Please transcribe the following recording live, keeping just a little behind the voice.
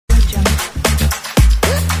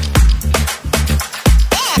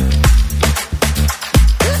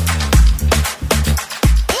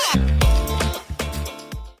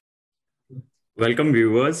Welcome,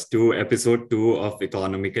 viewers, to episode 2 of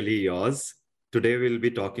Economically Yours. Today, we'll be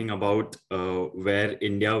talking about where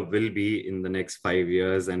India will be in the next 5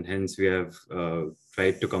 years, and hence, we have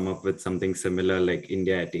tried to come up with something similar like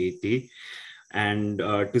India at 80. And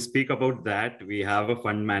to speak about that, we have a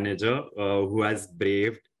fund manager who has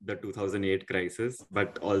braved the 2008 crisis,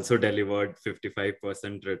 but also delivered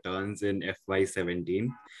 55% returns in FY17.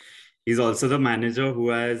 He's also the manager who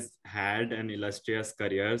has had an illustrious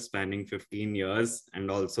career spanning 15 years, and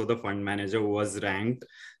also the fund manager who was ranked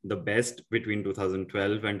the best between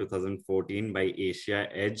 2012 and 2014 by Asia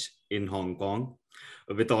Edge in Hong Kong.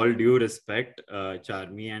 With all due respect,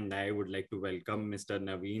 Charmi and I would like to welcome Mr.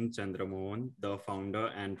 Naveen Chandramohan, the founder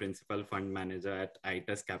and principal fund manager at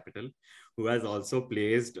ITUS Capital, who has also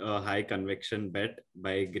placed a high conviction bet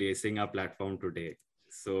by gracing our platform today.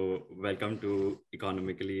 So welcome to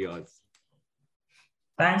Economically Yours.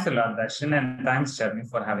 Thanks a lot, Darshan, and thanks, Charmi,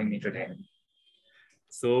 for having me today.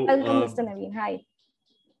 So welcome, Mr. Naveen. Hi.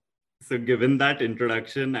 So given that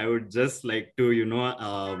introduction, I would just like to,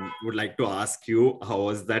 would like to ask you, how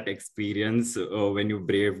was that experience when you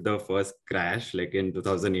braved the first crash, like in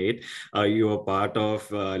 2008? You were part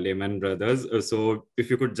of Lehman Brothers. So if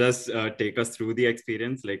you could just take us through the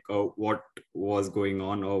experience, like what was going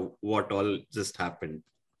on or what all just happened?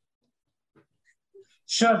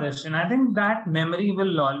 Sure, Darshan. I think that memory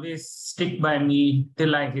will always stick by me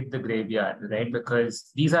till I hit the graveyard, right? Because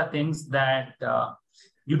these are things that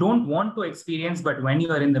you don't want to experience, but when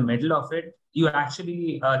you are in the middle of it, you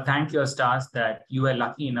actually thank your stars that you were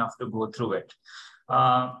lucky enough to go through it.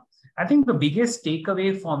 I think the biggest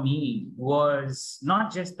takeaway for me was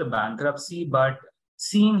not just the bankruptcy, but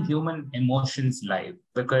seeing human emotions live.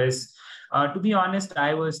 Because to be honest,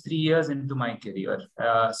 I was 3 years into my career.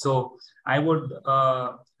 So I would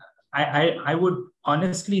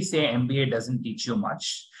honestly say MBA doesn't teach you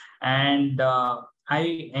much. And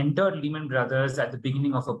I entered Lehman Brothers at the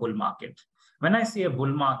beginning of a bull market. When I say a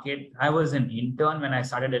bull market, I was an intern when I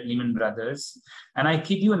started at Lehman Brothers. And I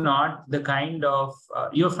kid you not, the kind of,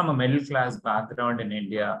 you're from a middle class background in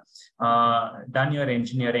India, done your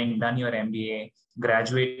engineering, done your MBA,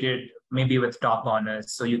 graduated maybe with top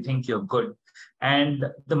honors. So you think you're good. And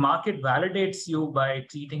the market validates you by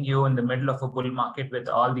treating you in the middle of a bull market with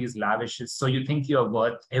all these lavishes. So you think you're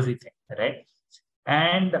worth everything, right?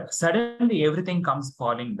 And suddenly everything comes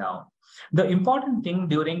falling down. The important thing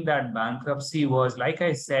during that bankruptcy was, like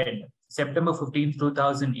I said, September 15th,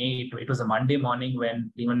 2008, it was a Monday morning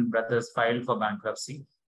when Lehman Brothers filed for bankruptcy.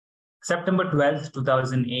 September 12th,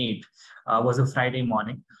 2008 was a Friday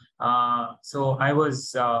morning. So I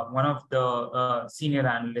was one of the senior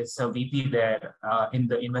analysts, a VP there in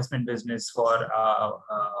the investment business for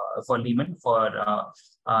Lehman, for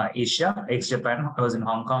Asia, ex-Japan. I was in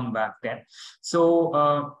Hong Kong back then.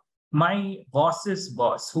 So my boss's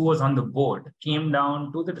boss, who was on the board, came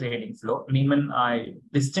down to the trading floor. Lehman, I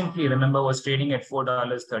distinctly remember, was trading at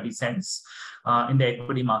 $4.30 in the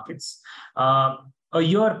equity markets. A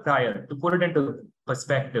year prior, to put it into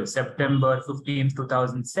perspective, September 15th,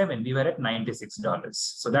 2007, we were at $96.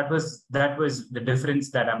 So that was the difference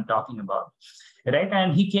that I'm talking about, right?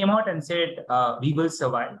 And he came out and said, we will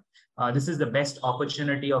survive. This is the best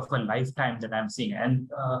opportunity of a lifetime that I'm seeing. And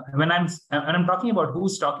when I'm talking about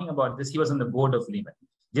who's talking about this, he was on the board of Lehman,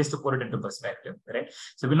 just to put it into perspective, right?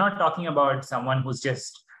 So we're not talking about someone who's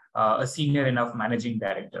just a senior enough managing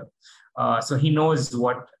director. So he knows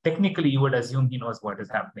what, technically you would assume he knows what is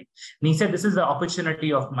happening. And he said, this is the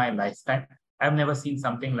opportunity of my lifetime. I've never seen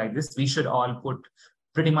something like this. We should all put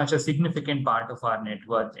pretty much a significant part of our net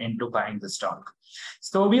worth into buying the stock.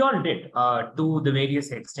 So we all did to the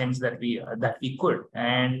various extents that we could.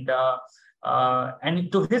 And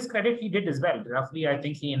to his credit, he did as well. Roughly, I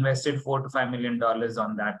think he invested $4 to $5 million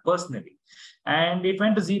on that personally. And it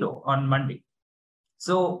went to zero on Monday.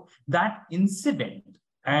 So that incident,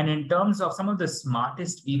 and in terms of some of the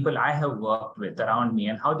smartest people I have worked with around me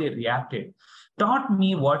and how they reacted, taught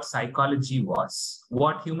me what psychology was,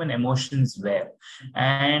 what human emotions were,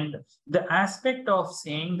 and the aspect of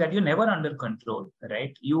saying that you're never under control,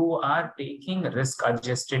 right? You are taking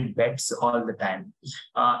risk-adjusted bets all the time.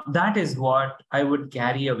 That is what I would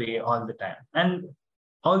carry away all the time. And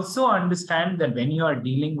also understand that when you are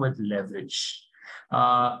dealing with leverage,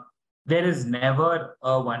 there is never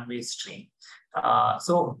a one-way stream.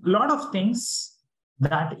 So a lot of things,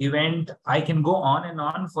 that event, I can go on and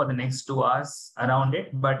on for the next 2 hours around it.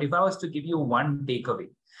 But if I was to give you one takeaway,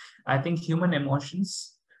 I think human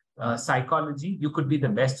emotions, psychology, you could be the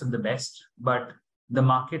best of the best, but the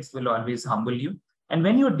markets will always humble you. And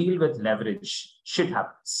when you deal with leverage, shit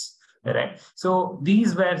happens. right? So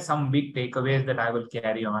these were some big takeaways that I will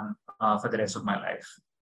carry on for the rest of my life.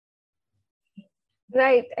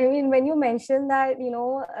 Right. I mean, when you mention that,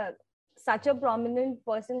 such a prominent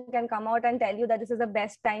person can come out and tell you that this is the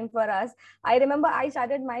best time for us. I remember I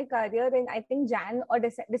started my career in, I think, Jan or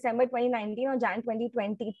December 2019 or Jan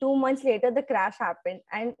 2020. 2 months later, the crash happened.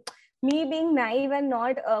 And me being naive and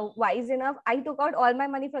not wise enough, I took out all my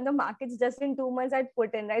money from the markets just in 2 months. I'd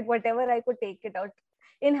put in, right, whatever I could take it out.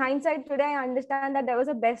 In hindsight, today, I understand that there was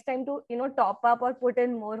a best time to, top up or put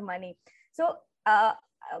in more money. So,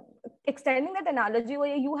 extending that analogy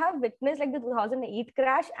where you have witnessed like the 2008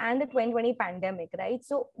 crash and the 2020 pandemic, right?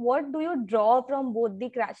 So what do you draw from both the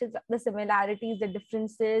crashes, the similarities, the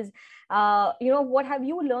differences? What have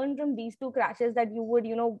you learned from these two crashes that you would,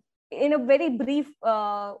 in a very brief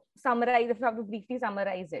summarize, if you have to briefly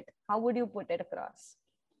summarize it, how would you put it across?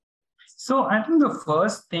 So I think the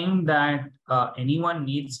first thing that anyone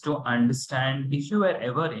needs to understand, if you are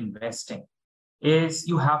ever investing, is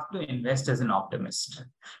you have to invest as an optimist,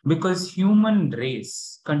 because human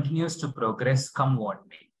race continues to progress come what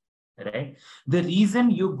may, right? The reason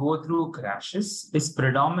you go through crashes is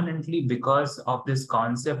predominantly because of this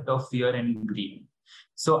concept of fear and greed.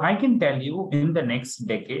 So I can tell you in the next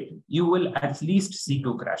decade, you will at least see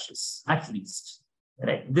 2 crashes, at least,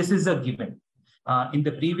 right? This is a given. In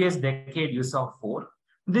the previous decade, you saw 4.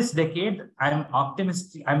 This decade, I'm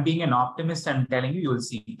optimistic. I'm being an optimist and telling you will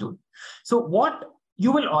see 2. So what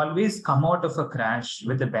you will always come out of a crash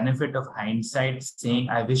with the benefit of hindsight saying,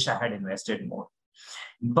 I wish I had invested more.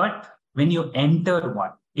 But when you enter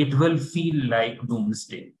one, it will feel like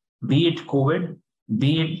doomsday, be it COVID,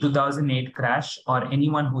 be it 2008 crash, or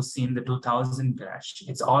anyone who's seen the 2000 crash.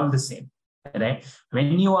 It's all the same, right?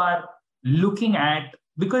 When you are looking at,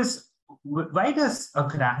 because why does a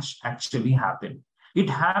crash actually happen? It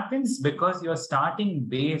happens because your starting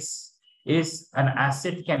base is an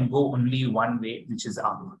asset can go only one way, which is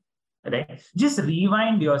up, right? Just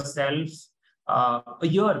rewind yourself a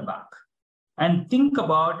year back and think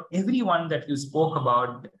about everyone that you spoke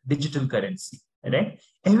about digital currency, right?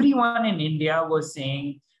 Everyone in India was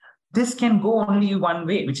saying, this can go only one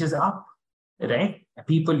way, which is up, right?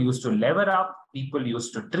 People used to lever up, people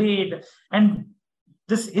used to trade, and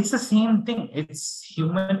it's the same thing. It's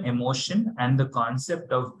human emotion and the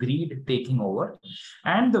concept of greed taking over,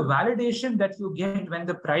 and the validation that you get when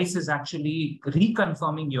the price is actually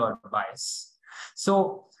reconfirming your bias.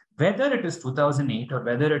 So whether it is 2008 or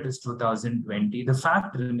whether it is 2020, the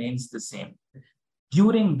fact remains the same.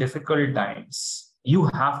 During difficult times, you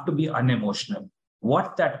have to be unemotional.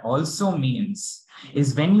 What that also means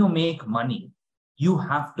is when you make money, you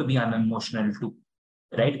have to be unemotional too.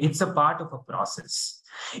 Right? It's a part of a process.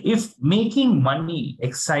 If making money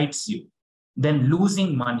excites you, then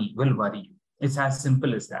losing money will worry you. It's as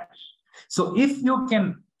simple as that. So if you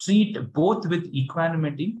can treat both with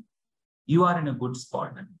equanimity, you are in a good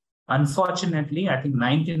spot. Unfortunately, I think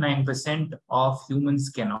 99% of humans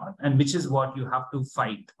cannot, and which is what you have to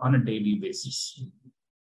fight on a daily basis.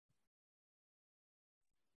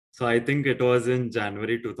 So I think it was in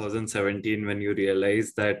January 2017 when you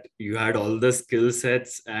realized that you had all the skill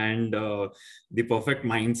sets and the perfect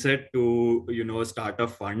mindset to, start a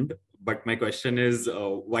fund. But my question is,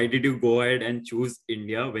 why did you go ahead and choose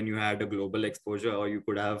India when you had a global exposure, or you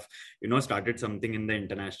could have, started something in the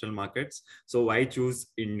international markets? So why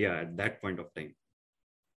choose India at that point of time?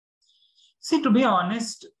 See, to be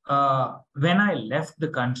honest, when I left the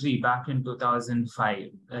country back in 2005,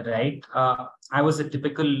 right, I was a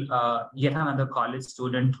typical, yet another college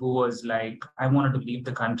student who was like, I wanted to leave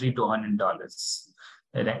the country to earn in dollars,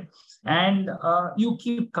 right? And you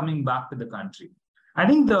keep coming back to the country. I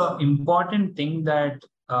think the important thing that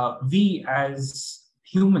we as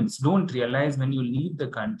humans don't realize when you leave the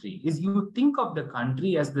country is you think of the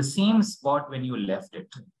country as the same spot when you left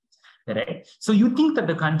it. Right? So you think that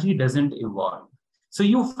the country doesn't evolve. So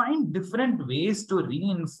you find different ways to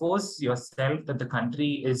reinforce yourself that the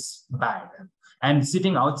country is bad. And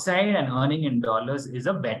sitting outside and earning in dollars is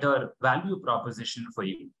a better value proposition for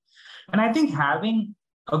you. And I think having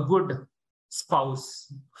a good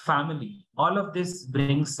spouse, family, all of this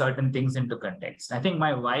brings certain things into context. I think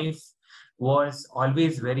my wife was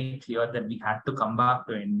always very clear that we had to come back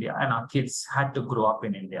to India and our kids had to grow up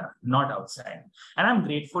in India, not outside. And I'm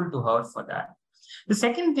grateful to her for that. The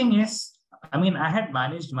second thing is, I had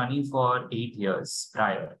managed money for 8 years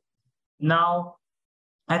prior. Now,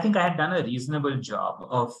 I think I had done a reasonable job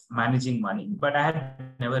of managing money, but I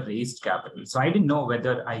had never raised capital. So I didn't know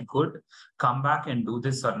whether I could come back and do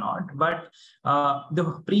this or not. But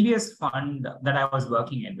the previous fund that I was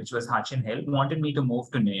working in, which was Hutchin Hill, wanted me to move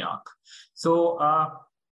to New York. So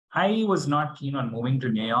I was not keen on moving to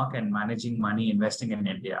New York and managing money, investing in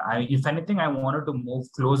India. If anything, I wanted to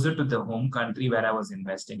move closer to the home country where I was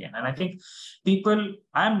investing in. And I think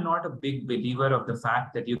I'm not a big believer of the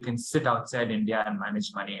fact that you can sit outside India and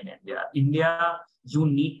manage money in India. India, you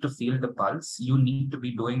need to feel the pulse. You need to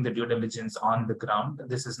be doing the due diligence on the ground.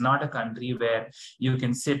 This is not a country where you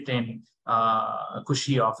can sit in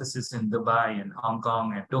cushy offices in Dubai and Hong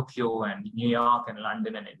Kong and Tokyo and New York and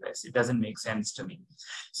London and invest. It doesn't make sense to me.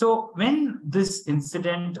 So when this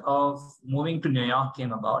incident of moving to New York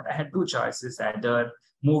came about, I had two choices: either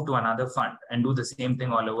move to another fund and do the same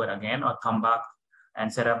thing all over again, or come back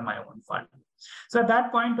and set up my own fund. So at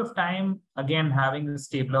that point of time, again, having a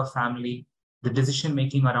stable family, the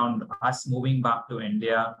decision-making around us moving back to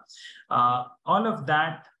India, all of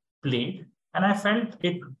that played. And I felt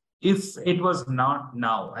if it was not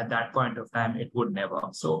now, at that point of time, it would never.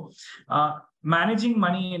 So managing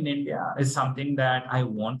money in India is something that I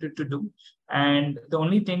wanted to do. And the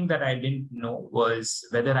only thing that I didn't know was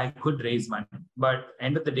whether I could raise money. But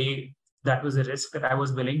end of the day, that was a risk that I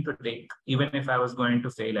was willing to take, even if I was going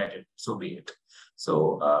to fail at it, so be it.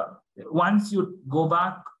 So once you go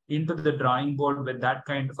back into the drawing board with that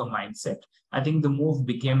kind of a mindset, I think the move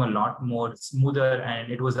became a lot more smoother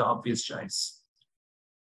and it was an obvious choice.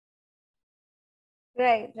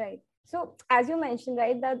 Right. So as you mentioned,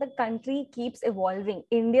 right, that the country keeps evolving.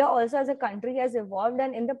 India also as a country has evolved,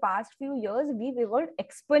 and in the past few years, we've evolved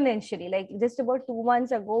exponentially. Like just about 2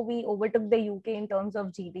 months ago, we overtook the UK in terms of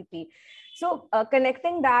GDP. So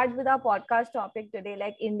connecting that with our podcast topic today,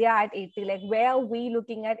 like India at 80, like where are we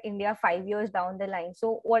looking at India 5 years down the line?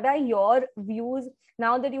 So what are your views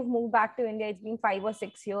now that you've moved back to India? It's been 5 or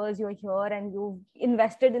 6 years you're here and you've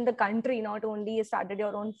invested in the country, not only started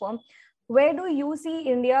your own firm. Where do you see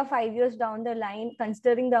India 5 years down the line,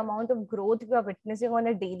 considering the amount of growth we are witnessing on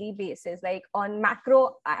a daily basis? Like on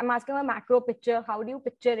macro, I'm asking a macro picture. How do you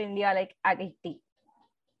picture India like at 80?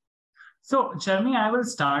 So, Charmi, I will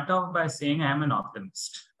start off by saying I am an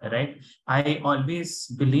optimist, right? I always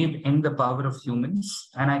believe in the power of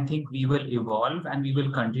humans, and I think we will evolve and we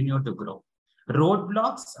will continue to grow.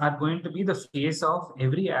 Roadblocks are going to be the face of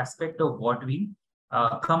every aspect of what we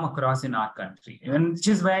come across in our country, and which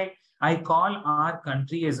is why I call our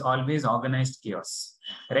country as always organized chaos,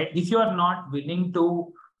 right? If you are not willing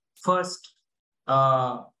to first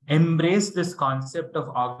embrace this concept of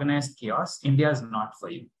organized chaos, India is not for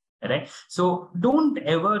you, right? So don't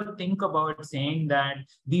ever think about saying that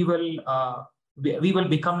we will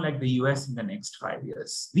become like the US in the next 5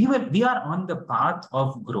 years. We are on the path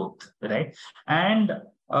of growth, right? And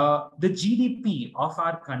the GDP of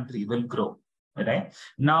our country will grow. Right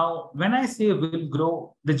now, when I say will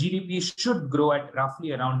grow, the GDP should grow at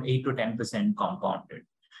roughly around 8 to 10% compounded.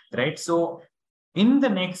 Right. So in the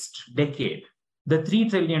next decade, the $3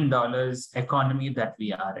 trillion economy that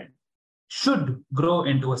we are in should grow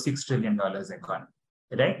into a $6 trillion economy.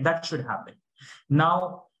 Right. That should happen.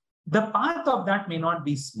 Now, the path of that may not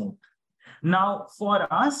be smooth. Now,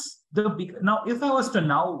 for us, if I was to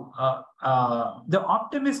the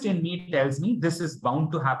optimist in me tells me this is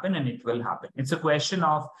bound to happen and it will happen. It's a question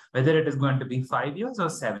of whether it is going to be 5 years or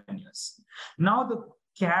 7 years. Now, the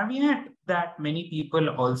caveat that many people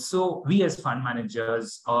also, we as fund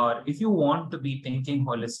managers, or if you want to be thinking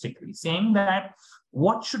holistically, saying that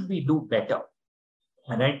what should we do better?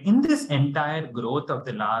 Right? In this entire growth of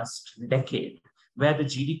the last decade, where the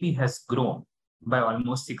GDP has grown by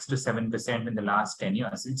almost 6 to 7% in the last 10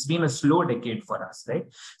 years. It's been a slow decade for us, right?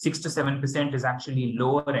 6 to 7% is actually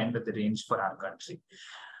lower end of the range for our country.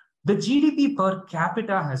 The GDP per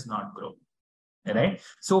capita has not grown, right?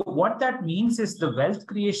 So what that means is the wealth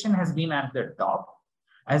creation has been at the top,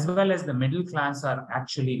 as well as the middle class are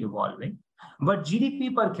actually evolving. But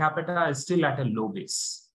GDP per capita is still at a low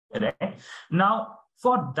base, right? Now,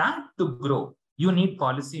 for that to grow, you need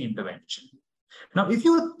policy intervention. Now, if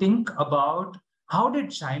you think about how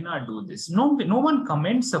did China do this? No one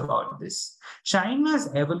comments about this. China's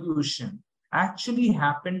evolution actually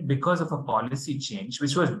happened because of a policy change,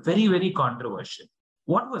 which was very, very controversial.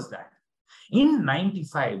 What was that? In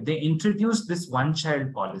 95, they introduced this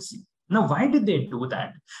one-child policy. Now, why did they do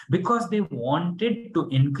that? Because they wanted to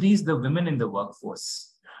increase the women in the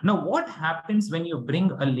workforce. Now, what happens when you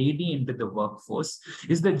bring a lady into the workforce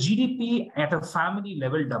is the GDP at a family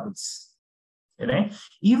level doubles. Right?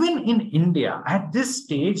 Even in India, at this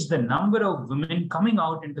stage, the number of women coming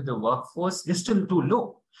out into the workforce is still too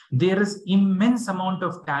low. There is immense amount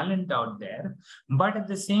of talent out there. But at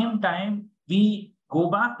the same time, we go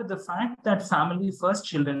back to the fact that family first,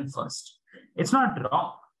 children first. It's not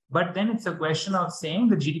wrong. But then it's a question of saying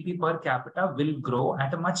the GDP per capita will grow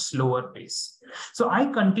at a much slower pace. So I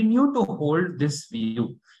continue to hold this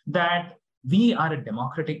view that we are a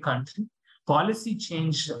democratic country. Policy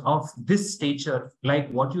change of this stature, like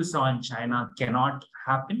what you saw in China, cannot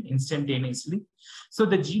happen instantaneously. So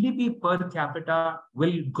the GDP per capita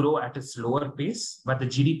will grow at a slower pace, but the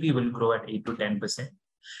GDP will grow at 8 to 10%,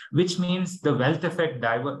 which means the wealth effect,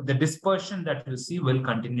 the dispersion that you see will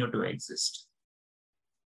continue to exist.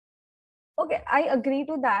 Okay, I agree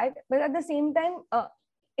to that. But at the same time,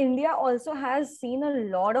 India also has seen a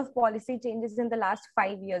lot of policy changes in the last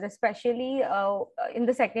 5 years, especially in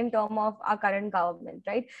the second term of our current government,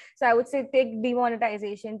 right? So I would say take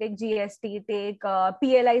demonetization, take GST, take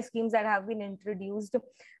PLI schemes that have been introduced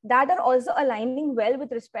that are also aligning well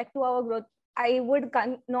with respect to our growth. I would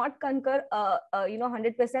not concur,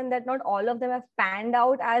 100% that not all of them have panned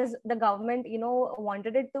out as the government,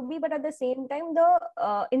 wanted it to be. But at the same time,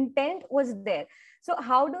 the intent was there. So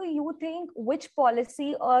how do you think which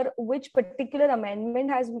policy or which particular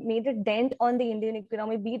amendment has made a dent on the Indian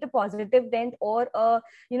economy, be it a positive dent or a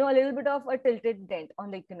little bit of a tilted dent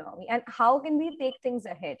on the economy? And how can we take things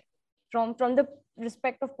ahead from the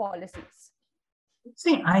respect of policies?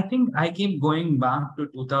 See, I think I keep going back to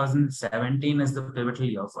 2017 as the pivotal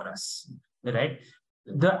year for us, right?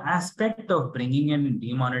 The aspect of bringing in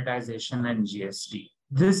demonetization and GST,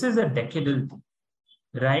 this is a decadal thing,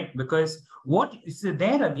 right? Because what is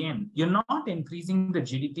there again, you're not increasing the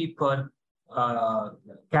GDP per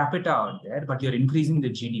capita out there, but you're increasing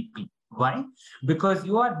the GDP. Why? Because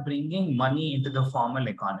you are bringing money into the formal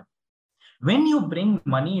economy. When you bring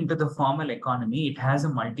money into the formal economy, it has a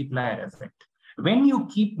multiplier effect. When you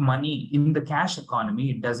keep money in the cash economy,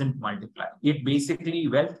 it doesn't multiply. It basically,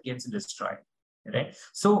 wealth gets destroyed, right?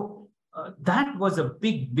 So that was a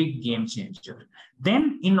big, big game changer.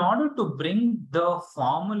 Then in order to bring the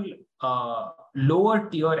formal lower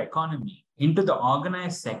tier economy into the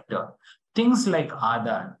organized sector, things like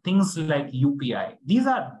Aadhaar, things like UPI, these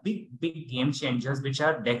are big, big game changers, which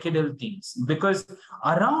are decadal things. Because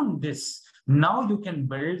around this, now you can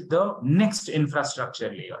build the next infrastructure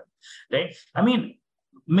layer, right? I mean,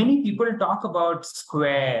 many people talk about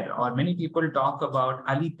Square or many people talk about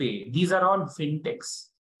Alipay. These are all fintechs.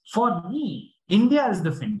 For me, India is the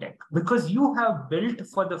fintech because you have built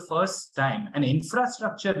for the first time an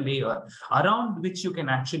infrastructure layer around which you can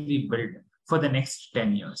actually build for the next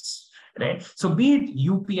 10 years, right? So be it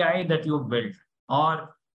UPI that you built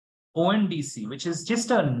or ONDC, which is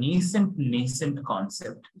just a nascent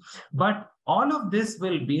concept. But all of this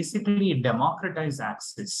will basically democratize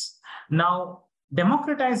access. Now,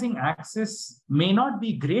 democratizing access may not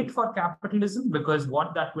be great for capitalism because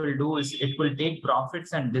what that will do is it will take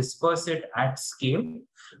profits and disperse it at scale.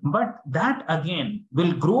 But that again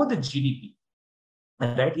will grow the GDP,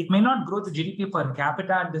 right? It may not grow the GDP per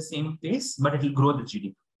capita at the same pace, but it will grow the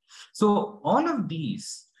GDP. So all of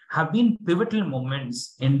these have been pivotal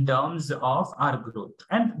moments in terms of our growth.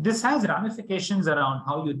 And this has ramifications around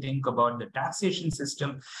how you think about the taxation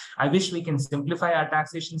system. I wish we can simplify our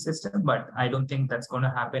taxation system, but I don't think that's going to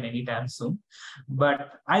happen anytime soon.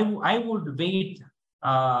 But I would wait.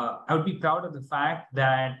 I would be proud of the fact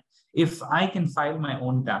that if I can file my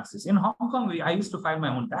own taxes. In Hong Kong, I used to file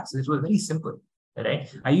my own taxes. It was very simple,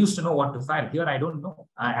 right? I used to know what to file. Here, I don't know.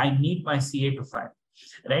 I need my CA to file.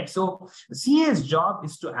 Right. So CA's job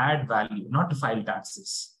is to add value, not to file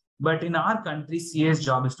taxes. But in our country, CA's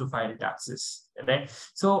job is to file taxes. Right.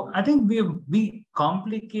 So I think we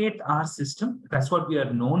complicate our system. That's what we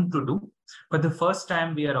are known to do. But the first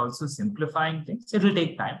time we are also simplifying things. It will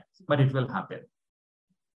take time, but it will happen.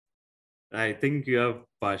 I think you have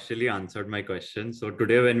partially answered my question. So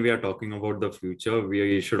today, when we are talking about the future,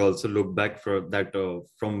 we should also look back for that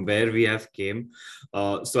from where we have came.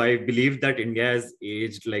 So I believe that India has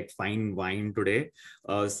aged like fine wine today.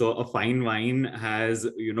 So a fine wine has,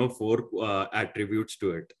 4 attributes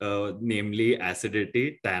to it, namely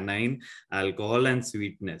acidity, tannin, alcohol, and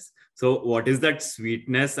sweetness. So what is that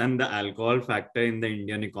sweetness and the alcohol factor in the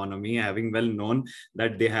Indian economy, having well known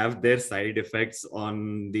that they have their side effects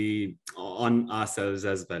on ourselves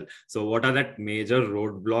as well? So what are that major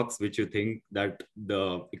roadblocks which you think that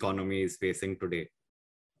the economy is facing today?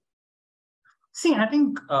 See, I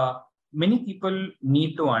think many people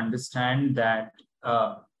need to understand that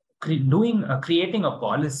creating a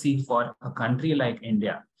policy for a country like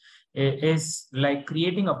India is like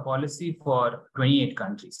creating a policy for 28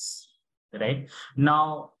 countries, right?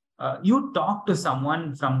 Now, you talk to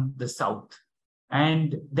someone from the South,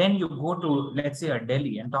 and then you go to, let's say,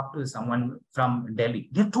 Delhi and talk to someone from Delhi.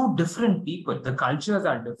 They're 2 different people. The cultures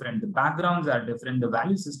are different. The backgrounds are different. The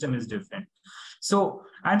value system is different. So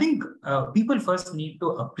I think people first need to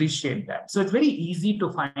appreciate that. So it's very easy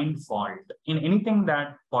to find fault in anything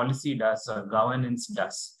that policy does or governance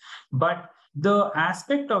does. But the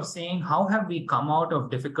aspect of saying how have we come out of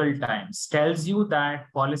difficult times tells you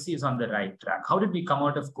that policy is on the right track. How did we come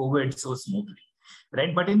out of COVID so smoothly,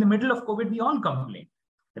 right? But in the middle of COVID, we all complain,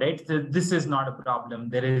 right? This is not a problem.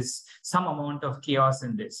 There is some amount of chaos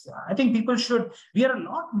in this. I think we are a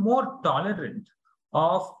lot more tolerant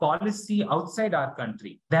of policy outside our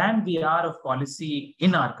country than we are of policy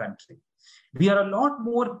in our country. We are a lot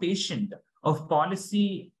more patient of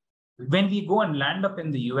policy when we go and land up in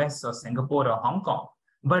the US or Singapore or Hong Kong,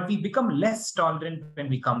 but we become less tolerant when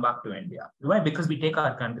we come back to India. Why? Because we take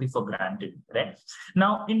our country for granted, right?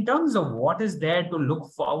 Now, in terms of what is there to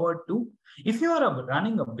look forward to, if you are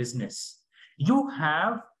running a business, you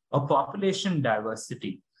have a population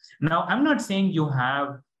diversity. Now, I'm not saying you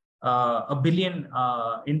have a billion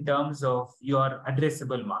in terms of your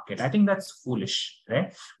addressable market. I think that's foolish,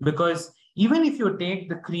 right? Because even if you take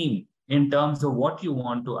the cream in terms of what you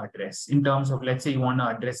want to address, in terms of, let's say you want to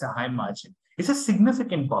address a high margin, it's a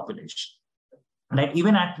significant population, right?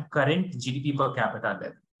 Even at current GDP per capita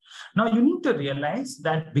level. Now, you need to realize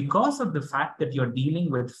that because of the fact that you're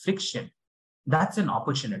dealing with friction, that's an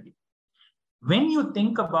opportunity. When you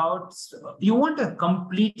think about, you want a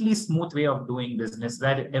completely smooth way of doing business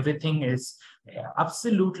where everything is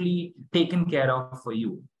absolutely taken care of for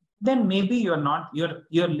you, then maybe you're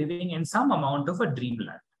living in some amount of a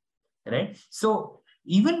dreamland, right? So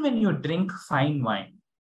even when you drink fine wine,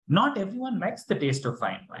 not everyone likes the taste of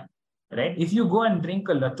fine wine, right? If you go and drink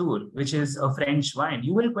a Latour, which is a French wine,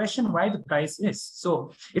 you will question why the price is.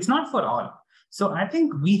 So it's not for all. So I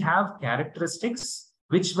think we have characteristics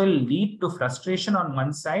which will lead to frustration on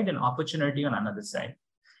one side and opportunity on another side.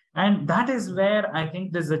 And that is where I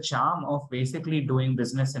think there's a charm of basically doing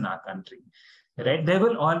business in our country, right? There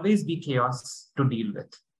will always be chaos to deal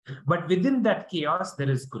with, but within that chaos, there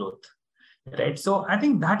is growth, right? So I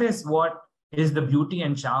think that is what is the beauty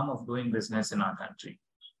and charm of doing business in our country.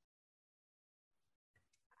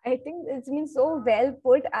 I think it's been so well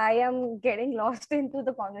put. I am getting lost into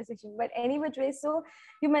the conversation. But any which way, so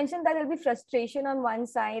you mentioned that there'll be frustration on one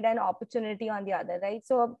side and opportunity on the other, right?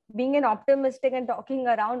 So being an optimistic and talking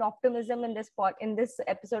around optimism in this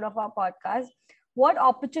episode of our podcast, what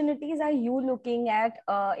opportunities are you looking at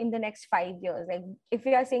in the next 5 years? Like if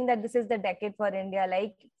we are saying that this is the decade for India,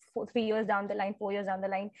 like 3 years down the line, 4 years down the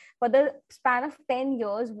line, for the span of 10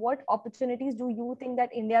 years, what opportunities do you think that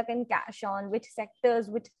India can cash on? Which sectors,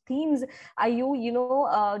 which themes are you,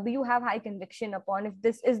 do you have high conviction upon if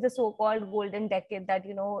this is the so-called golden decade that,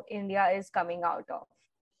 India is coming out of?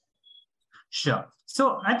 Sure.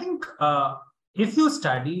 So I think if you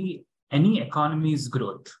study any economy's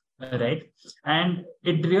growth, right, and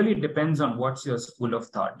it really depends on what's your school of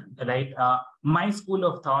thought, right? My school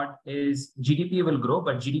of thought is GDP will grow,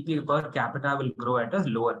 but GDP per capita will grow at a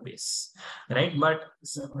lower pace, right? But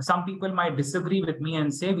some people might disagree with me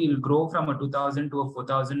and say we'll grow from a $2,000 to a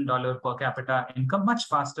 $4,000 per capita income much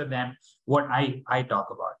faster than what I talk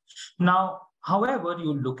about. Now, however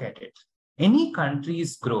you look at it, any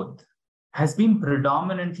country's growth has been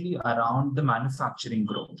predominantly around the manufacturing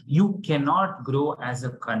growth. You cannot grow as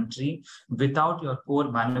a country without your core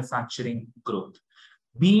manufacturing growth.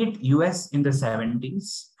 Be it US in the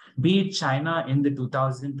 70s, be it China in the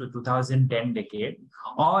 2000 to 2010 decade,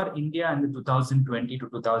 or India in the 2020 to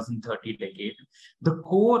 2030 decade, the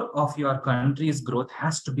core of your country's growth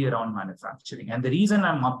has to be around manufacturing. And the reason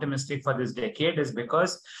I'm optimistic for this decade is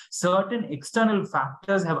because certain external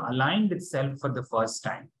factors have aligned itself for the first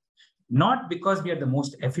time. Not because we are the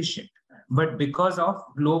most efficient, but because of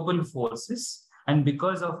global forces and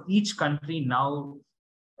because of each country now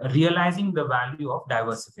realizing the value of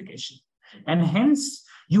diversification. And hence,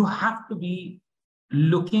 you have to be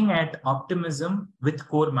looking at optimism with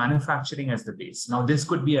core manufacturing as the base. Now, this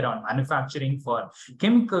could be around manufacturing for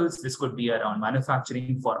chemicals. This could be around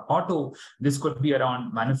manufacturing for auto. This could be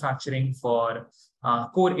around manufacturing for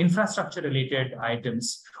core infrastructure related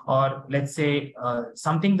items, or let's say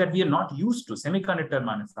something that we are not used to, semiconductor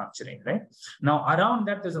manufacturing, right? Now, around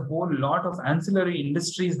that, there's a whole lot of ancillary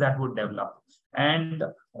industries that would develop. And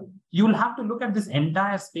you'll have to look at this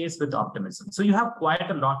entire space with optimism. So you have quite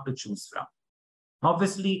a lot to choose from.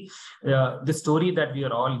 Obviously, the story that we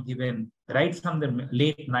are all given right from the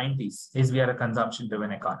late 90s is we are a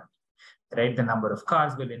consumption-driven economy, right? The number of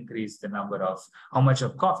cars will increase, the number of how much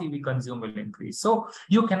of coffee we consume will increase. So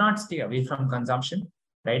you cannot stay away from consumption.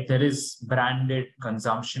 right? There is branded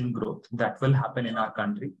consumption growth that will happen in our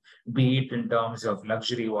country, be it in terms of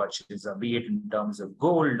luxury watches, or be it in terms of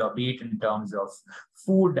gold, or be it in terms of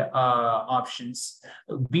food options,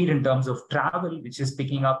 be it in terms of travel, which is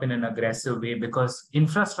picking up in an aggressive way because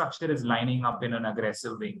infrastructure is lining up in an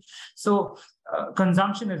aggressive way. So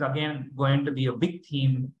consumption is again going to be a big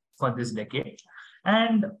theme for this decade.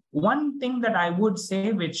 And one thing that I would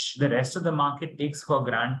say, which the rest of the market takes for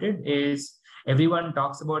granted, is everyone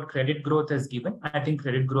talks about credit growth as given. I think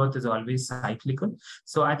credit growth is always cyclical.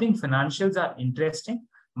 So I think financials are interesting,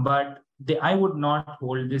 but I would not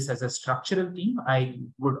hold this as a structural theme. I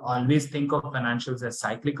would always think of financials as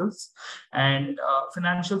cyclicals, and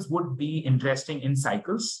financials would be interesting in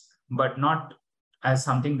cycles, but not as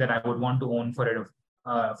something that I would want to own for a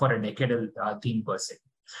decadal theme per se.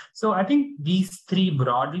 So I think these three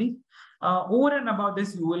broadly. Over and above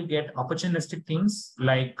this, you will get opportunistic things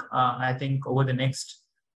like I think over the next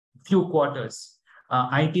few quarters,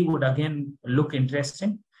 IT would again look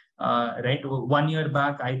interesting. Right, 1 year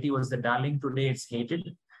back, IT was the darling. Today, it's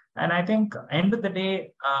hated. And I think end of the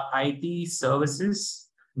day, IT services,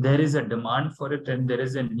 there is a demand for it and there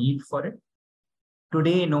is a need for it.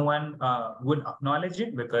 Today, no one would acknowledge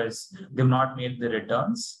it because they've not made the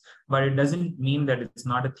returns, but it doesn't mean that it's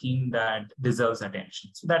not a theme that deserves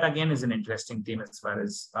attention. So that again is an interesting theme as far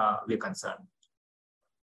as we're concerned.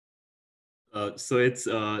 So it's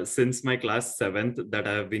since my class 7th that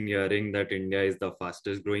I have been hearing that India is the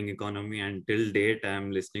fastest growing economy, and till date I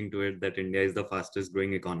am listening to it that India is the fastest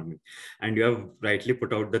growing economy. And you have rightly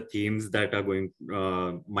put out the themes that are going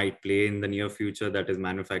might play in the near future, that is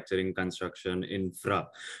manufacturing, construction, infra.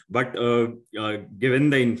 But given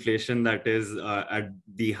the inflation that is at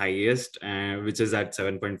the highest, which is at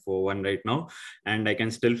 7.41 right now, and I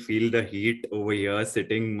can still feel the heat over here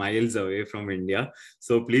sitting miles away from India.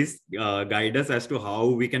 So please guide us as to how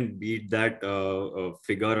we can beat that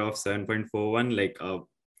figure of 7.41. Like,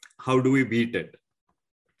 how do we beat it?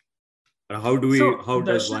 How do we? So how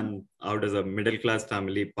does a middle class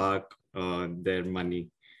family park their money?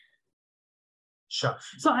 Sure.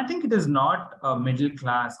 So I think it is not a middle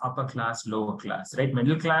class, upper class, lower class, right?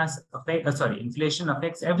 Middle class inflation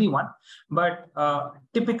affects everyone, but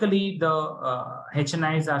typically the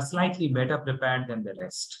HNIs are slightly better prepared than the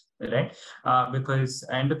rest, right? Because at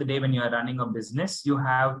the end of the day, when you are running a business, you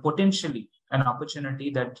have potentially an opportunity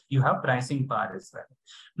that you have pricing power as well.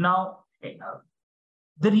 Now,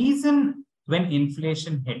 the reason when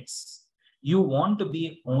inflation hits, you want to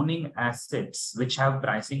be owning assets which have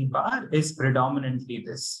pricing power is predominantly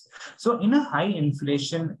this. So in a high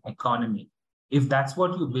inflation economy, if that's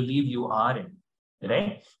what you believe you are in,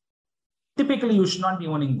 right? Typically, you should not be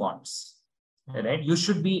owning bonds, right? You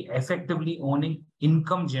should be effectively owning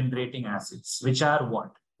income generating assets, which are what?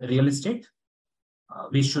 Real estate.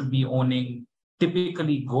 We should be owning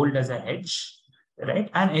typically gold as a hedge, right?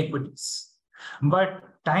 And equities. But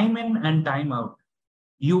time in and time out,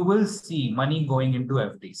 you will see money going into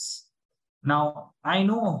FDs. Now, I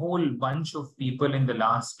know a whole bunch of people in the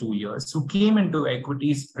last 2 years who came into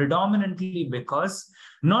equities predominantly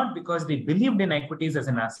not because they believed in equities as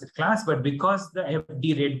an asset class, but because the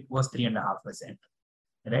FD rate was 3.5%,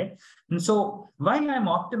 right? And so while I'm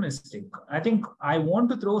optimistic, I think I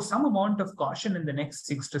want to throw some amount of caution in the next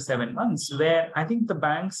 6 to 7 months, where I think the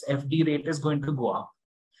bank's FD rate is going to go up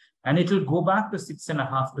and it will go back to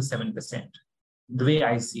 6.5 to 7%. The way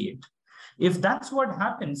I see it. If that's what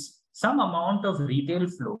happens, some amount of retail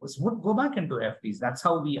flows would go back into FDs. That's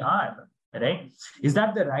how we are, right? Is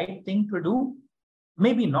that the right thing to do?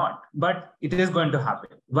 Maybe not, but it is going to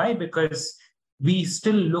happen. Why? Because we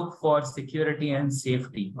still look for security and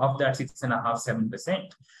safety of that 6.5,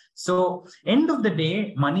 7%. So end of the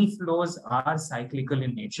day, money flows are cyclical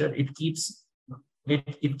in nature. It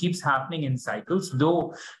keeps happening in cycles,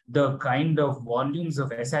 though the kind of volumes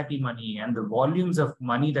of SIP money and the volumes of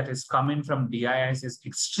money that is coming from DIIs is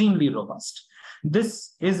extremely robust.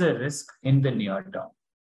 This is a risk in the near term.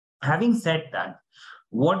 Having said that,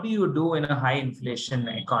 what do you do in a high inflation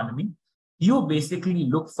economy? You basically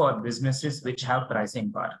look for businesses which have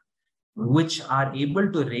pricing power, which are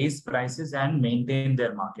able to raise prices and maintain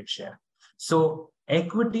their market share. So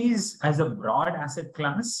equities as a broad asset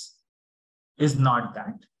class is not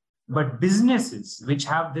that. But businesses which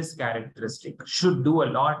have this characteristic should do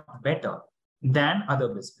a lot better than other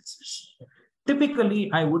businesses.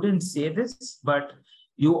 Typically, I wouldn't say this, but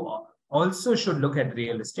you also should look at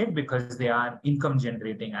real estate because they are income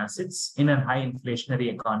generating assets in a high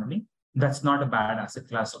inflationary economy. That's not a bad asset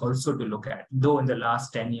class also to look at, though in the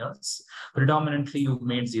last 10 years, predominantly you've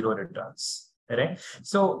made zero returns, right?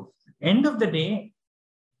 So end of the day,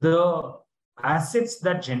 the assets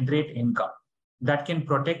that generate income, that can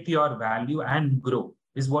protect your value and grow,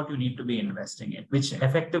 is what you need to be investing in, which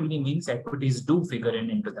effectively means equities do figure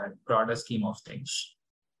into that broader scheme of things.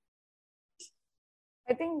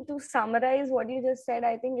 I think to summarize what you just said,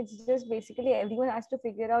 I think it's just basically everyone has to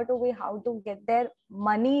figure out a way how to get their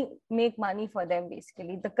money, make money for them.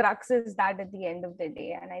 Basically, the crux is that at the end of the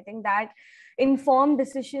day. And I think that informed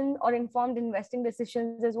decision or informed investing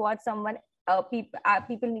decisions is what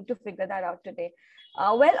people need to figure that out today.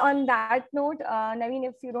 Well, on that note, Naveen,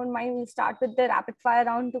 if you don't mind, we'll start with the rapid fire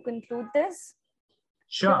round to conclude this.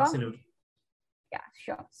 Sure, absolutely. Yeah,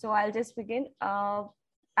 sure. So I'll just begin.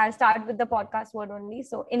 I'll start with the podcast word only.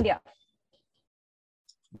 So India.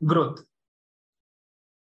 Growth.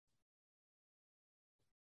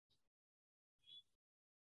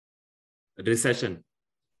 Recession.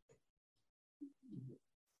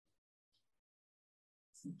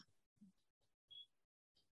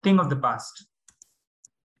 Thing of the past.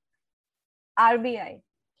 RBI.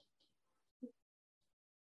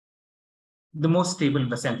 The most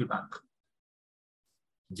stable central bank.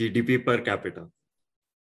 GDP per capita.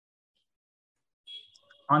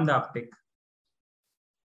 On the uptick.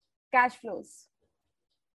 Cash flows.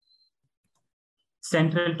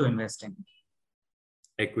 Central to investing.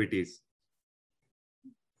 Equities.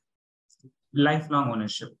 Lifelong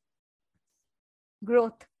ownership.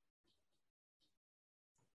 Growth.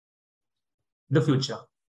 The future.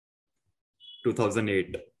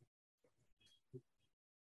 2008.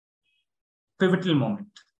 Pivotal moment.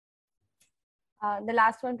 The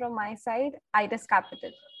last one from my side, IRIS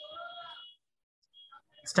Capital.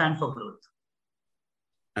 Stand for growth.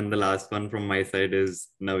 And the last one from my side is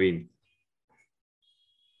Naveen.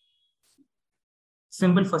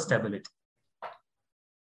 Symbol for stability.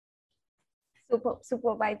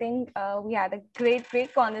 Superb. I think we had a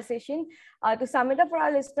great conversation. To sum it up for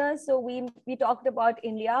our listeners, so we talked about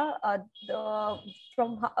India,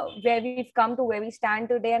 from where we've come to where we stand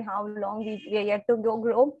today and how long we are yet to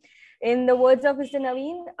grow. In the words of Mr.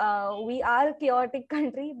 Naveen, we are a chaotic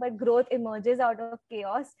country, but growth emerges out of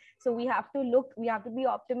chaos. So we have to be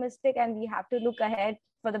optimistic, and we have to look ahead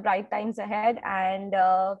for the bright times ahead. And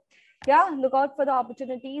look out for the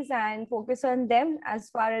opportunities and focus on them as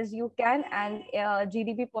far as you can. And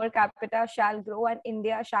GDP per capita shall grow, and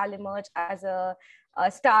India shall emerge as a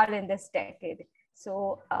star in this decade.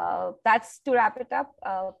 So that's to wrap it up.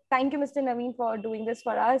 Thank you, Mr. Naveen, for doing this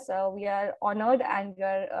for us. We are honored, and we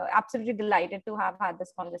are absolutely delighted to have had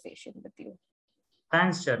this conversation with you.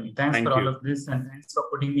 Thanks, Charmi. Thanks for all of this, and thanks for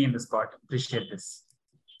putting me in the spot. Appreciate this.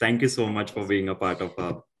 Thank you so much for being a part of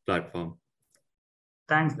our platform.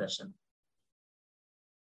 Thanks, Darshan.